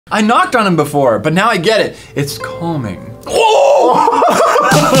I knocked on him before, but now I get it. It's calming. Oh!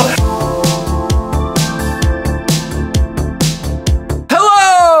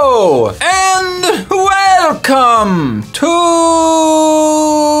 Hello and welcome to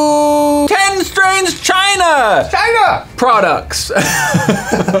 10 Strange China products.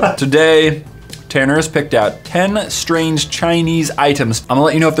 Today, Tanner has picked out 10 strange Chinese items. I'm gonna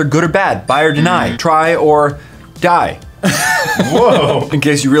let you know if they're good or bad, buy or deny, try or die. Whoa. In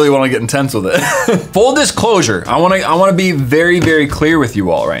case you really want to get intense with it. Full disclosure, I want to be very, very clear with you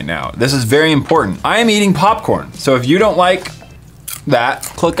all right now. This is very important. I am eating popcorn, so if you don't like that,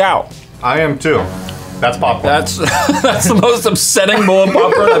 click out. I am too. That's popcorn. That's the most upsetting bowl of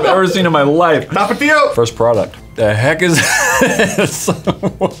popcorn I've ever seen in my life. Tapatio. First product. The heck is this?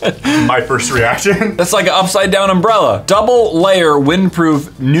 My first reaction. That's like an upside down umbrella. Double layer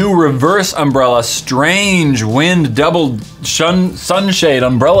windproof new reverse umbrella. Strange wind double sunshade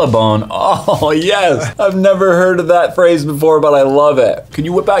umbrella bone. Oh yes. I've never heard of that phrase before, but I love it. Can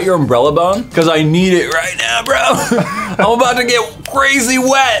you whip out your umbrella bone? Cause I need it right now, bro. I'm about to get crazy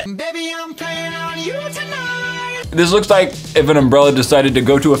wet. Baby, I'm playing on you tonight. This looks like if an umbrella decided to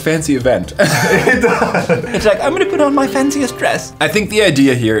go to a fancy event. It does. It's like, I'm gonna put on my fanciest dress. I think the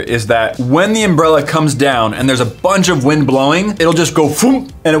idea here is that when the umbrella comes down and there's a bunch of wind blowing, it'll just go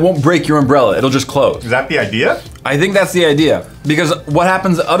foom, and it won't break your umbrella, it'll just close. Is that the idea? I think that's the idea. Because what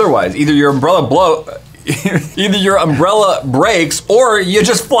happens otherwise? Either your umbrella breaks or you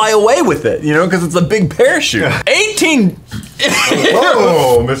just fly away with it, you know, because it's a big parachute. 18.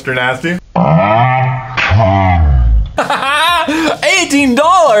 Whoa, Mr. Nasty.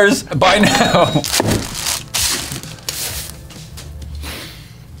 $18 by now.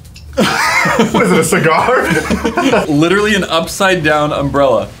 What is it, a cigar? Literally an upside down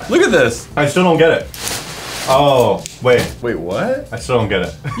umbrella. Look at this. I still don't get it. Oh, wait. Wait, what? I still don't get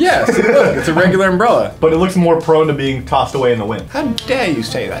it. Yes, look, it's a regular umbrella. But it looks more prone to being tossed away in the wind. How dare you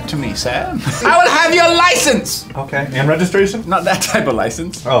say that to me, Sam? I will have your license! Okay, and registration? Not that type of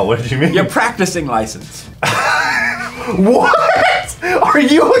license. Oh, what did you mean? Your practicing license. What? Are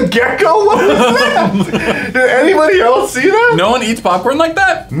you a gecko? What was that? Did anybody else see that? No one eats popcorn like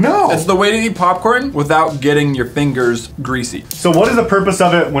that? No. It's the way to eat popcorn without getting your fingers greasy. So what is the purpose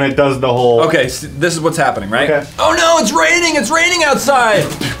of it when it does the whole... Okay, so this is what's happening, right? Okay. Oh no, it's raining outside.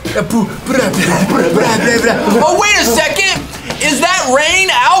 Oh, wait a second. Is that rain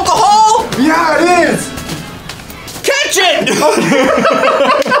alcohol? Yeah, it is. Catch it!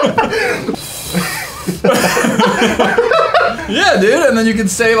 Yeah, dude, and then you can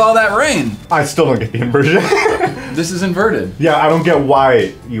save all that rain. I still don't get the inversion. This is inverted. Yeah, I don't get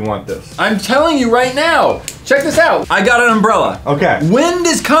why you want this. I'm telling you right now. Check this out. I got an umbrella. Okay. Wind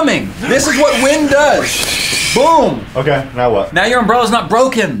is coming. This is what wind does. Boom. Okay, now what? Now your umbrella's not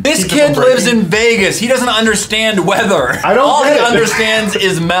broken. This Keep kid lives in Vegas. He doesn't understand weather. I don't All get he it. understands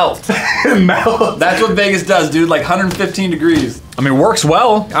is melt. Melt. That's what Vegas does, dude. Like 115 degrees. I mean, works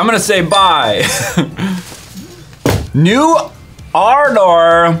well. I'm gonna say bye. New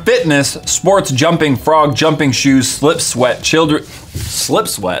Ardor Fitness sports jumping frog jumping shoes slip sweat children slip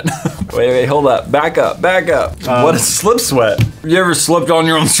sweat. wait, hold up. Back up. What is slip sweat? You ever slipped on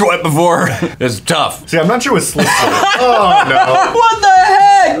your own sweat before? It's tough. See, I'm not sure what slip sweat is. Oh no. What the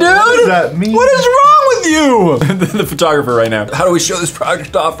heck, dude? What does that mean? What is wrong with you? The photographer right now. How do we show this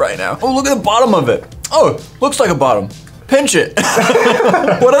product off right now? Oh, look at the bottom of it. Oh, looks like a bottom. Pinch it.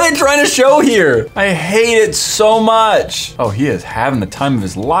 What are they trying to show here? I hate it so much. Oh, he is having the time of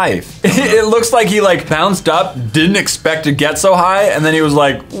his life. It looks like he like bounced up, didn't expect to get so high, and then he was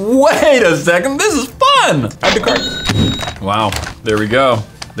like, wait a second, this is fun. Add to cart. Wow, there we go.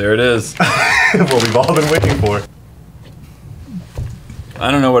 There it is. What we've all been waiting for.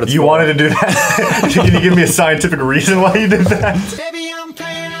 I don't know what it's You for. wanted to do that? Can you give me a scientific reason why you did that? Baby, I'm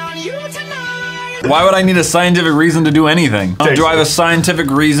playing on you tonight. Why would I need a scientific reason to do anything? Do I have a scientific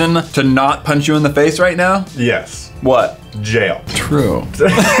reason to not punch you in the face right now? Yes. What? Jail. True.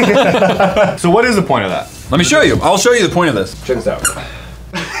 So what is the point of that? Let me show you. I'll show you the point of this. Check this out.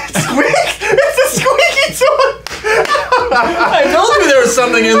 Squeak! It's a squeaky toy! I told you there was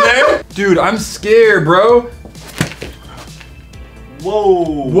something in there. Dude, I'm scared, bro.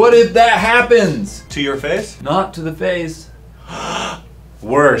 Whoa. What if that happens? To your face? Not to the face.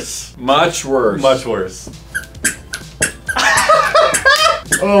 Worse. Much worse. Much worse.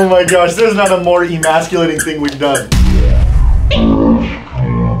 Oh my gosh, there's not a more emasculating thing we've done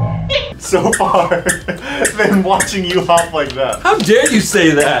so far than watching you hop like that. How dare you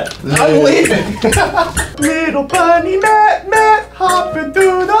say that? I'm leaving. Little bunny Matt hopping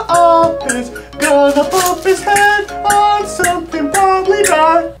through the office, gonna bump his head on something wrong probably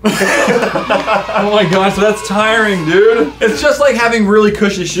die. Oh my gosh, that's tiring, dude. It's just like having really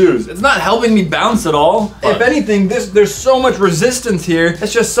cushy shoes. It's not helping me bounce at all. If anything, there's so much resistance here.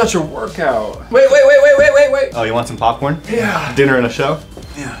 It's just such a workout. Wait. Oh, you want some popcorn? Yeah. Dinner and a show?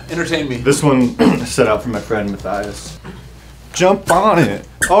 Yeah, entertain me. This one set out for my friend Matthias. Jump on it.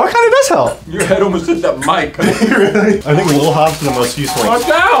 Oh, it kind of does help. Your head almost hit that mic. Really? I think little hops are the most useful. Watch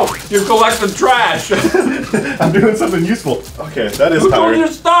out! You're collecting trash. I'm doing something useful. Okay, that is Who told tiring. you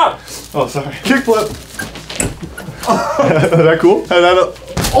to stop? Oh, sorry. Kickflip. Is that cool?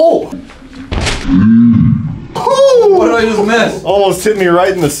 Oh! Oh! What did I just miss? Almost hit me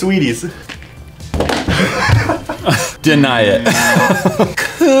right in the sweeties. Deny it.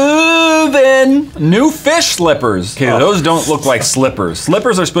 Then new fish slippers. Okay, those don't look like slippers.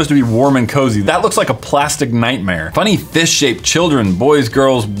 Slippers are supposed to be warm and cozy. That looks like a plastic nightmare. Funny fish-shaped children, boys,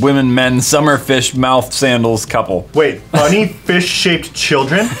 girls, women, men, summer fish mouth sandals couple. Wait, funny fish-shaped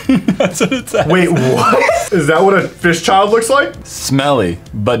children? That's what it says. Wait, what? Is that what a fish child looks like? Smelly,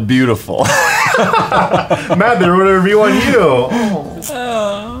 but beautiful. Matt, they wrote a review on you.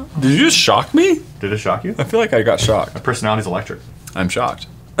 Oh. Did you just shock me? Did it shock you? I feel like I got shocked. My personality's electric. I'm shocked.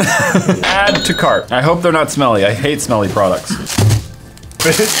 Add to cart. I hope they're not smelly. I hate smelly products.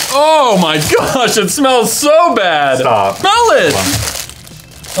 Oh my gosh, it smells so bad. Stop. Smell it.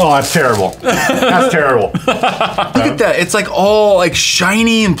 Oh, that's terrible. That's terrible. Look at that. It's like all like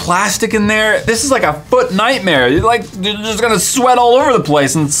shiny and plastic in there. This is like a foot nightmare. You're just gonna sweat all over the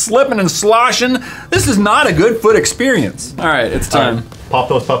place and slipping and sloshing. This is not a good foot experience. All right, it's time. Pop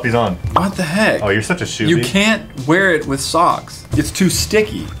those puppies on. What the heck? Oh, you're such a shoe. You can't wear it with socks. It's too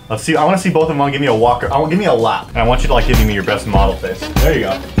sticky. Let's see. I want to see both of them. Give me a walker. I want give me a lap, and I want you to like give me your best model face. There you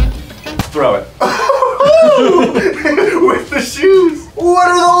go. Throw it. With the shoes. What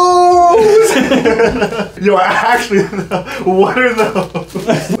are those? Yo, actually, what are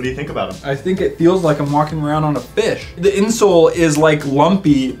those? What do you think about them? I think it feels like I'm walking around on a fish. The insole is like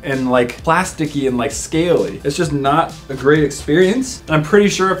lumpy and like plasticky and like scaly. It's just not a great experience. And I'm pretty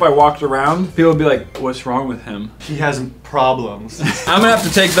sure if I walked around, people would be like, what's wrong with him? He has problems. I'm gonna have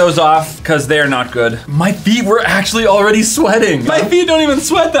to take those off because they are not good. My feet were actually already sweating. My feet don't even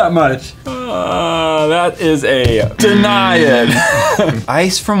sweat that much. That is a deny it.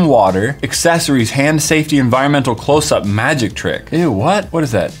 Ice from water, accessories, hand safety, environmental close-up, magic trick. Ew, what? What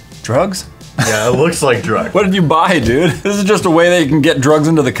is that? Drugs? Yeah, it looks like drugs. What did you buy, dude? This is just a way that you can get drugs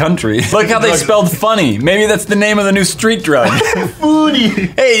into the country. Look how they spelled funny. Maybe that's the name of the new street drug.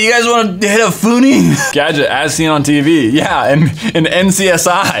 Foodie. Hey, you guys want to hit a foonie? Gadget as seen on TV. Yeah, and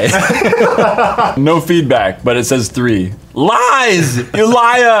NCSI. No feedback, but it says 3. Lies! You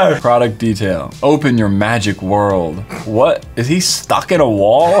liar! Product detail. Open your magic world. What? Is he stuck in a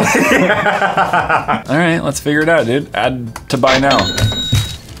wall? All right, let's figure it out, dude. Add to buy now.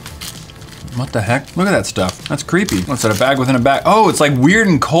 What the heck? Look at that stuff. That's creepy. What's that, a bag within a bag? Oh, it's like weird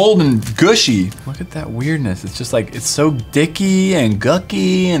and cold and gushy. Look at that weirdness. It's just like, it's so dicky and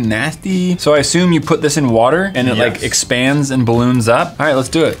gucky and nasty. So I assume you put this in water and it like expands and balloons up. All right, let's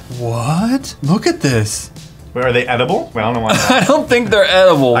do it. What? Look at this. Wait, are they edible? Wait, I don't know why. I don't think they're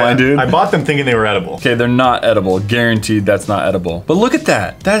edible, my dude. I bought them thinking they were edible. Okay, they're not edible. Guaranteed that's not edible. But look at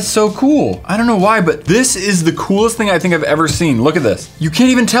that. That's so cool. I don't know why, but this is the coolest thing I think I've ever seen. Look at this. You can't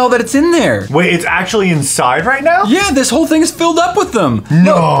even tell that it's in there. Wait, it's actually inside right now? Yeah, this whole thing is filled up with them.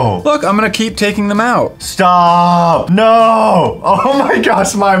 No. Look, I'm gonna keep taking them out. Stop. No. Oh my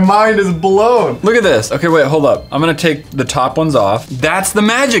gosh, my mind is blown. Look at this. Okay, wait, hold up. I'm gonna take the top ones off. That's the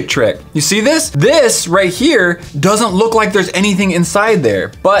magic trick. You see this? This right here doesn't look like there's anything inside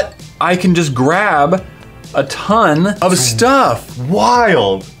there, but I can just grab a ton of stuff.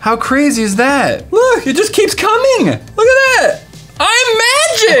 Wild. How crazy is that? Look, it just keeps coming. Look at that. I'm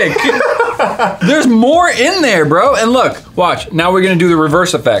magic. There's more in there, bro. And look, watch. Now we're gonna do the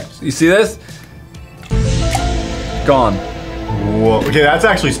reverse effect. You see this? Gone. Whoa. Okay, that's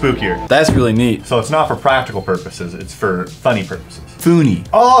actually spookier. That's really neat. So it's not for practical purposes, it's for funny purposes. Foonie.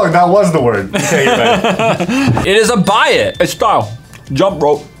 Oh, that was the word. Okay, you're right. It is a buy it. It's style. Jump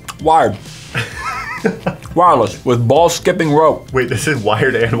rope, wired. Wireless with ball skipping rope. Wait, this is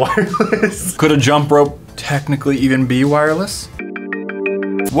wired and wireless? Could a jump rope technically even be wireless?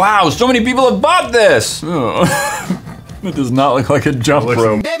 Wow, so many people have bought this. It does not look like a jump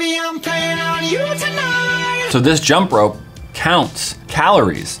rope. Baby, I'm playing on you tonight. So this jump rope counts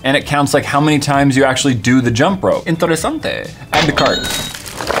calories, and it counts like how many times you actually do the jump rope. Interesante. Add the cart.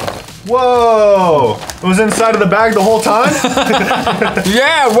 Whoa! It was inside of the bag the whole time?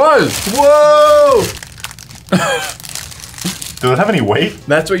 Yeah, it was. Whoa! Does it have any weight?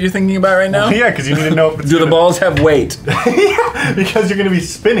 That's what you're thinking about right now? Yeah, because you need to know if it's Do the balls have weight? because you're gonna be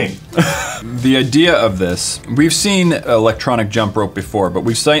spinning. The idea of this, we've seen electronic jump rope before, but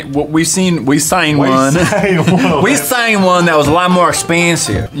we signed one that was a lot more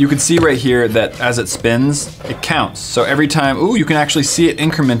expensive. You can see right here that as it spins, it counts. So every time, ooh, you can actually see it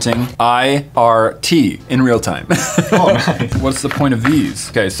incrementing IRT in real time. Oh, nice. What's the point of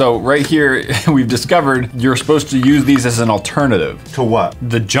these? Okay, so right here, we've discovered you're supposed to use these as an alternative. To what?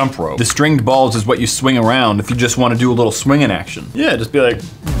 The jump rope. The stringed balls is what you swing around if you just want to do a little swinging action. Yeah, just be like.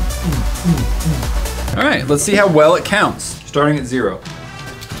 All right, let's see how well it counts. Starting at 0.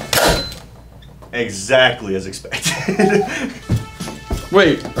 Exactly as expected.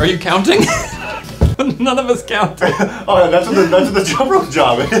 Wait, are you counting? None of us counted. Oh, that's what the jump rope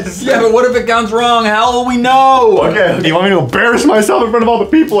job is. Yeah, but what if it counts wrong? How will we know? Okay, do you want me to embarrass myself in front of all the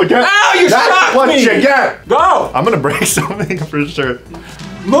people again? Ow, you That's shocked what me! you get. Go! I'm gonna break something for sure.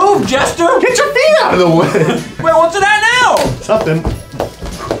 Move, Jester! Get your feet out of the way. Wait, what's it at now? Something.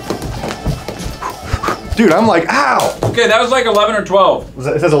 Dude, I'm like, ow! Okay, that was like 11 or 12.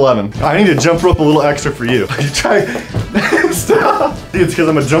 It says 11. I need to jump rope a little extra for you. You try. Stop! Dude, it's because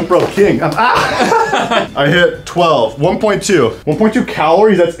I'm a jump rope king. I hit 12. 1.2. 1.2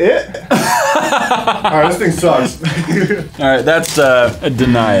 calories, that's it? Alright, this thing sucks. Alright, that's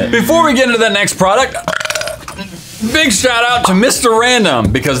deny it. Before we get into that next product, big shout out to Mr.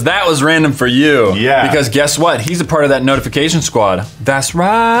 Random, because that was random for you. Yeah. Because guess what? He's a part of that notification squad. That's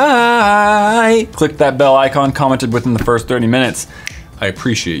right. Click that bell icon, commented within the first 30 minutes. I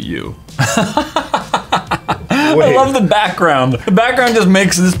appreciate you. I love the background. The background just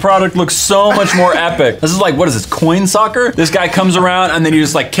makes this product look so much more epic. This is like, what is this, coin soccer? This guy comes around and then he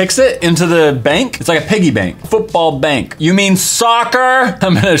just like kicks it into the bank. It's like a piggy bank, football bank. You mean soccer?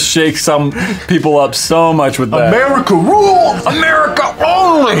 I'm gonna shake some people up so much with that. America rules! America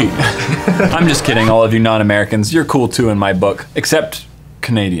only! I'm just kidding, all of you non-Americans. You're cool too in my book, except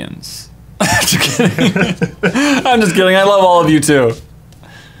Canadians. Just kidding. I'm just kidding, I love all of you too.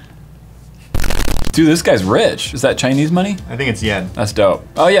 Dude, this guy's rich. Is that Chinese money? I think it's yen. That's dope.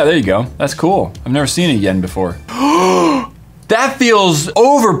 Oh yeah, there you go. That's cool. I've never seen a yen before. That feels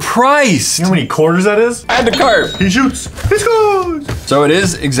overpriced. You know how many quarters that is? Add to cart. He shoots. He scores. So it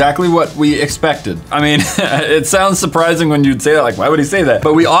is exactly what we expected. I mean, it sounds surprising when you'd say that, like, why would he say that?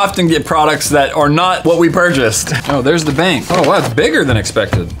 But we often get products that are not what we purchased. Oh, there's the bank. Oh, wow, it's bigger than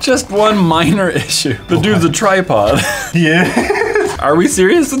expected. Just one minor issue. The dude's a tripod. Yeah. Are we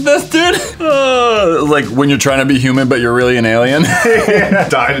serious with this, dude? Like when you're trying to be human, but you're really an alien. Yeah.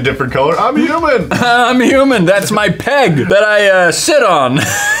 Dyed a different color. I'm human. I'm human. That's my peg that I sit on.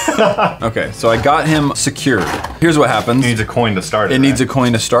 Okay, so I got him secured. Here's what happens. It needs a coin to start it. It needs a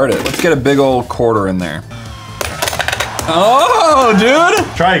coin to start it. Let's get a big old quarter in there. Oh, dude.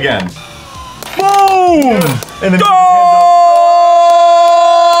 Try again. Boom. And then Go!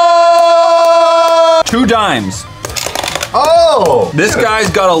 2 dimes. Oh! This guy's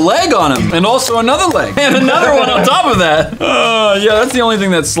got a leg on him, and also another leg, and another one on top of that. Yeah, that's the only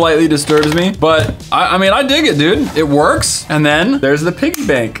thing that slightly disturbs me, but I mean, I dig it, dude. It works, and then there's the piggy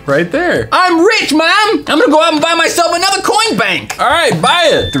bank right there. I'm rich, Mom! I'm gonna go out and buy myself another coin bank. All right, buy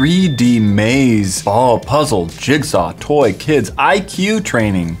it. 3D maze, ball, puzzle, jigsaw, toy, kids, IQ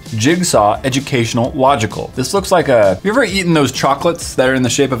training, jigsaw, educational, logical. This looks like a, you ever eaten those chocolates that are in the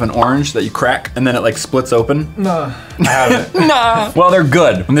shape of an orange that you crack, and then it like splits open? No. Nah. Well, they're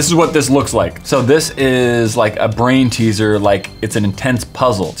good. And this is what this looks like. So this is like a brain teaser, like it's an intense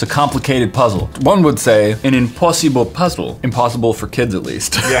puzzle. It's a complicated puzzle. One would say an impossible puzzle. Impossible for kids at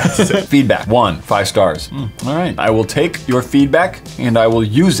least. Yeah. Feedback, 1, 5 stars. All right. I will take your feedback and I will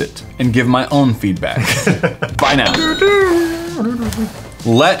use it and give my own feedback. Bye now.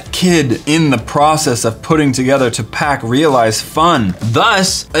 Let kid in the process of putting together to pack realize fun.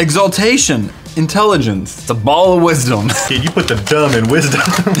 Thus, exaltation. Intelligence. It's a ball of wisdom. Kid, you put the dumb in wisdom.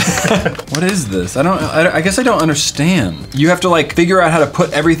 What is this? I guess I don't understand. You have to like figure out how to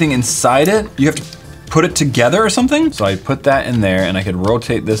put everything inside it. You have to put it together or something? So I put that in there and I could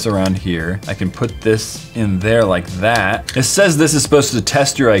rotate this around here. I can put this in there like that. It says this is supposed to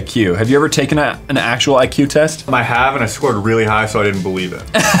test your IQ. Have you ever taken an actual IQ test? I have, and I scored really high, so I didn't believe it.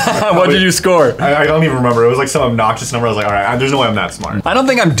 What did you score? I don't even remember. It was like some obnoxious number. I was like, all right, there's no way I'm that smart. I don't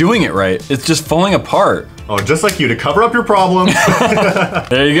think I'm doing it right. It's just falling apart. Oh, just like you, to cover up your problem.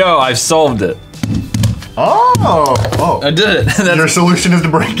 There you go, I've solved it. Oh, I did it. Your solution is to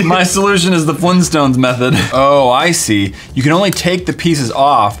break it. My solution is the Flintstones method. Oh, I see. You can only take the pieces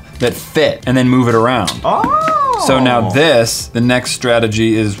off that fit and then move it around. Oh. So now this, the next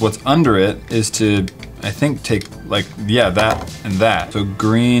strategy is what's under it is to I think take like, yeah, that and that. So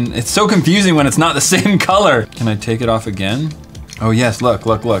green, it's so confusing when it's not the same color. Can I take it off again? Oh yes, look,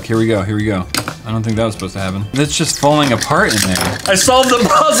 look, look, here we go, here we go. I don't think that was supposed to happen. It's just falling apart in there. I solved the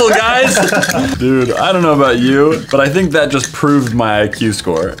puzzle, guys! Dude, I don't know about you, but I think that just proved my IQ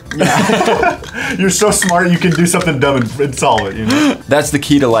score. Yeah. You're so smart, you can do something dumb and solve it, you know? That's the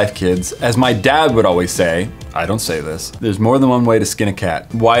key to life, kids. As my dad would always say, I don't say this, there's more than one way to skin a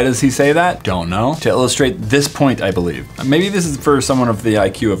cat. Why does he say that? Don't know. To illustrate this point, I believe. Maybe this is for someone of the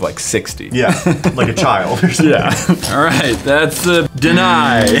IQ of like 60. Yeah, like a child or something. Yeah. All right, that's a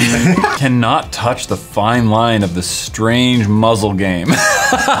deny. Cannot touch the fine line of the strange muzzle game.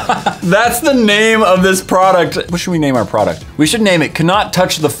 That's the name of this product. What should we name our product? We should name it Cannot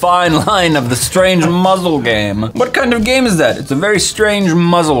Touch the Fine Line of the Strange Muzzle Game. What kind of game is that? It's a very strange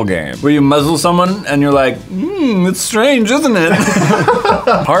muzzle game. Where you muzzle someone and you're like, it's strange, isn't it?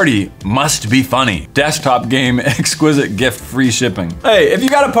 Party must be funny. Desktop game, exquisite gift, free shipping. Hey, if you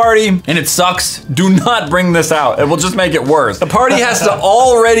got a party and it sucks, do not bring this out. It will just make it worse. The party has to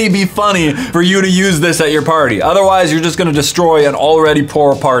already be funny for you to use this at your party. Otherwise, you're just gonna destroy an already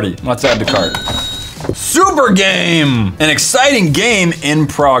poor party. Let's add to cart. Super game! An exciting game in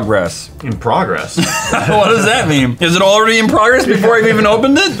progress. In progress? What does that mean? Is it already in progress before I've even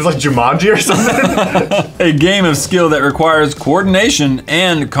opened it? It's like Jumanji or something? A game of skill that requires coordination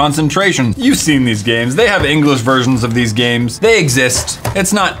and concentration. You've seen these games. They have English versions of these games. They exist.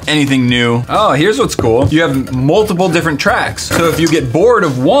 It's not anything new. Oh, here's what's cool. You have multiple different tracks. So if you get bored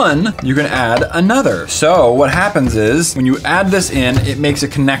of one, you can add another. So what happens is, when you add this in, it makes a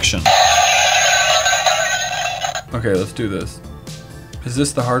connection. Okay, let's do this. Is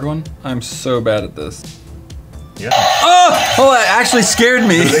this the hard one? I'm so bad at this. Yeah. Oh, that actually scared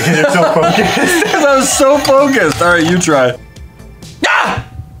me. Because you're so focused. Because I was so focused. All right, you try.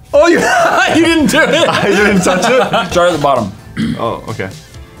 Ah! Oh, you didn't do it. I didn't touch it? Start at the bottom. Oh, okay.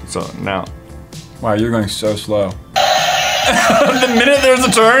 So now. Wow, you're going so slow. The minute there's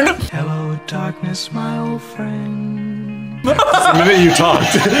a turn. Hello, darkness, my old friend. The minute you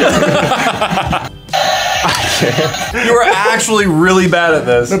talked. You were actually really bad at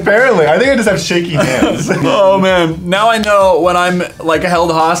this. Apparently, I think I just have shaky hands. Oh man, now I know when I'm like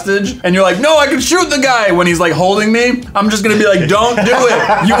held hostage and you're like, no, I can shoot the guy when he's like holding me. I'm just gonna be like, don't do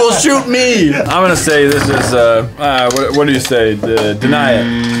it. You will shoot me. I'm gonna say this is, what do you say? Deny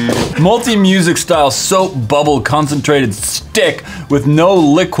it. Multi-music style soap bubble concentrated stick with no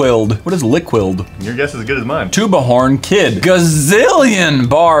liquid. What is liquid? Your guess is as good as mine. Tuba horn kid. Gazillion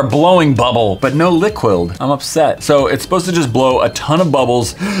bar blowing bubble, but no liquid. I'm upset. So it's supposed to just blow a ton of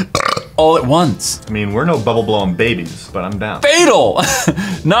bubbles all at once. I mean, we're no bubble blowing babies, but I'm down. Fatal!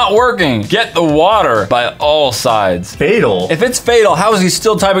 Not working. Get the water by all sides. Fatal? If it's fatal, how is he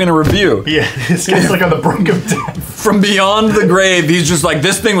still typing in a review? Yeah, this guy's like on the brink of death. From beyond the grave, he's just like,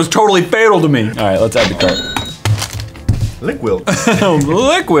 this thing was totally fatal to me. All right, let's add the cart. Liquid.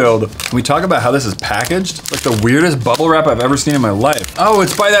 Liquid. Can we talk about how this is packaged? It's like the weirdest bubble wrap I've ever seen in my life. Oh,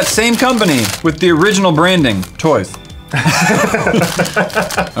 it's by that same company with the original branding, Toys.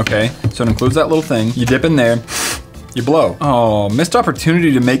 Okay, so it includes that little thing. You dip in there, you blow. Oh, missed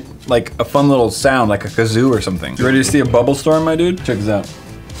opportunity to make like a fun little sound, like a kazoo or something. You ready to see a bubble storm, my dude? Check this out.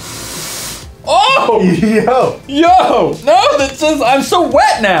 Oh! Yo! Yo! No, that's just, I'm so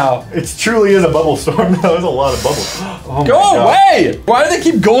wet now. It truly is a bubble storm. There's a lot of bubbles. Oh Go away! Why do they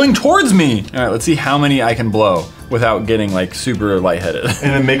keep going towards me? All right, let's see how many I can blow without getting like super lightheaded.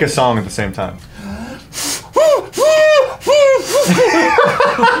 And then make a song at the same time.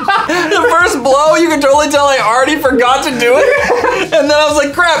 The first blow, you can totally tell I already forgot to do it. And then I was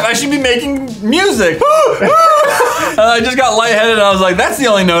like, crap, I should be making music. And I just got lightheaded and I was like, that's the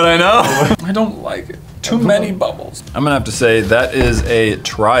only note I know. I don't like it. Too many bubbles. I'm gonna have to say that is a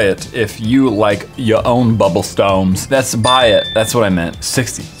try it if you like your own bubble storms. That's buy it. That's what I meant.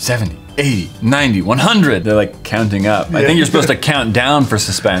 60, 70. 80, 90, 100. They're like counting up. I think you're supposed to count down for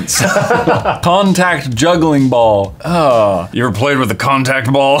suspense. Contact juggling ball. Oh, you ever played with a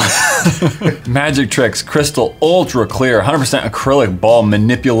contact ball? Magic tricks, crystal, ultra clear, 100% acrylic ball,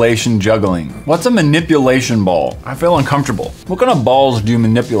 manipulation juggling. What's a manipulation ball? I feel uncomfortable. What kind of balls do you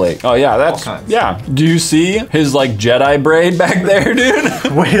manipulate? Oh yeah, that's, yeah. Do you see his like Jedi braid back there,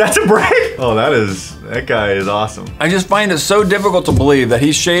 dude? Wait, that's a braid? Oh, that guy is awesome. I just find it so difficult to believe that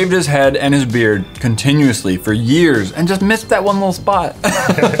he shaved his head and his beard continuously for years and just missed that one little spot.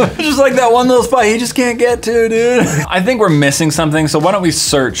 Just like that one little spot he just can't get to, dude. I think we're missing something, so why don't we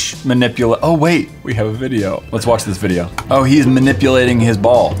search manipulate? Oh wait, We have a video. Let's watch this video. Oh, he's manipulating his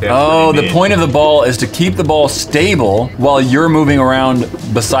ball. That's Oh, pretty the point of the ball is to keep the ball stable while you're moving around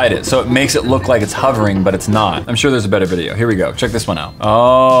beside it. So it makes it look like it's hovering, but it's not. I'm sure there's a better video. Here we go. Check this one out.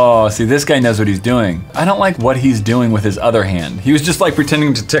 Oh, see, this guy knows what he's doing. I don't like what he's doing with his other hand. He was just like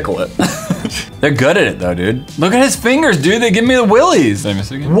pretending to tickle it. They're good at it though, dude. Look at his fingers, dude. They give me the willies. Did I miss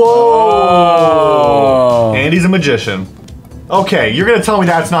it again? Whoa! Oh. Andy's a magician. Okay, you're gonna tell me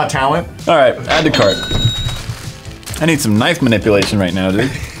that's not talent? All right, add to cart. I need some knife manipulation right now,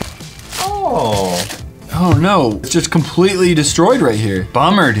 dude. Oh. Oh no, it's just completely destroyed right here.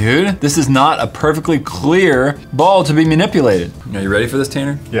 Bummer, dude. This is not a perfectly clear ball to be manipulated. Are you ready for this,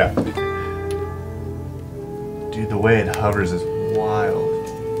 Tanner? Yeah. Dude, the way it hovers is wild.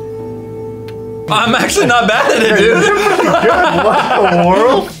 I'm actually not bad at it, dude. Good, what the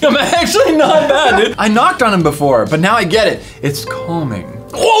world? I'm actually not bad, dude. I knocked on him before, but now I get it. It's calming.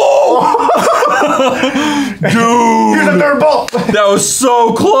 Oh! Dude! Here's a third ball! That was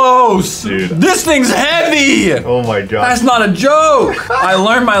so close! Dude. This thing's heavy! Oh my god. That's not a joke! I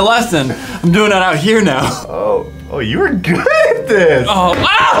learned my lesson. I'm doing it out here now. Oh, you were good at this! Oh,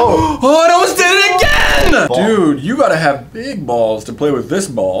 ow! Oh, I almost did it again! Dude, you gotta have big balls to play with this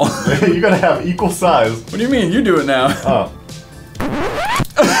ball. You gotta have equal size. What do you mean? You do it now. Oh.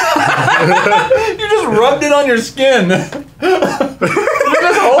 You just rubbed it on your skin. You're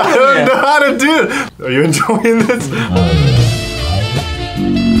just holding I don't it. know how to do it. Are you enjoying this?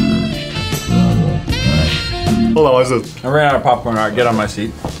 Hold on, watch this. I ran out of popcorn. All right, get on my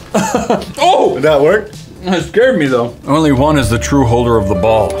seat. Oh! Did that work? That scared me though. Only one is the true holder of the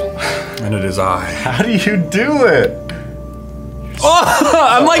ball, and it is I. How do you do it? Oh,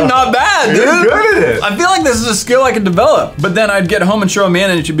 I'm like not bad, dude. You're good at it. I feel like this is a skill I could develop. But then I'd get home and show a man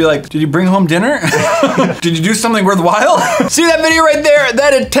and she'd be like, did you bring home dinner? Did you do something worthwhile? See that video right there?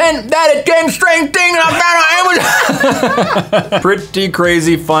 That is 10 string thing I found on Amazon. Pretty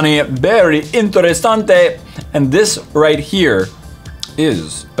crazy, funny, very interessante. And this right here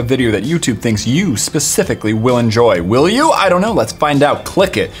is a video that YouTube thinks you specifically will enjoy. Will you? I don't know. Let's find out.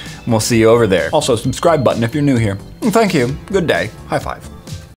 Click it and we'll see you over there. Also, subscribe button if you're new here. Thank you. Good day. High five.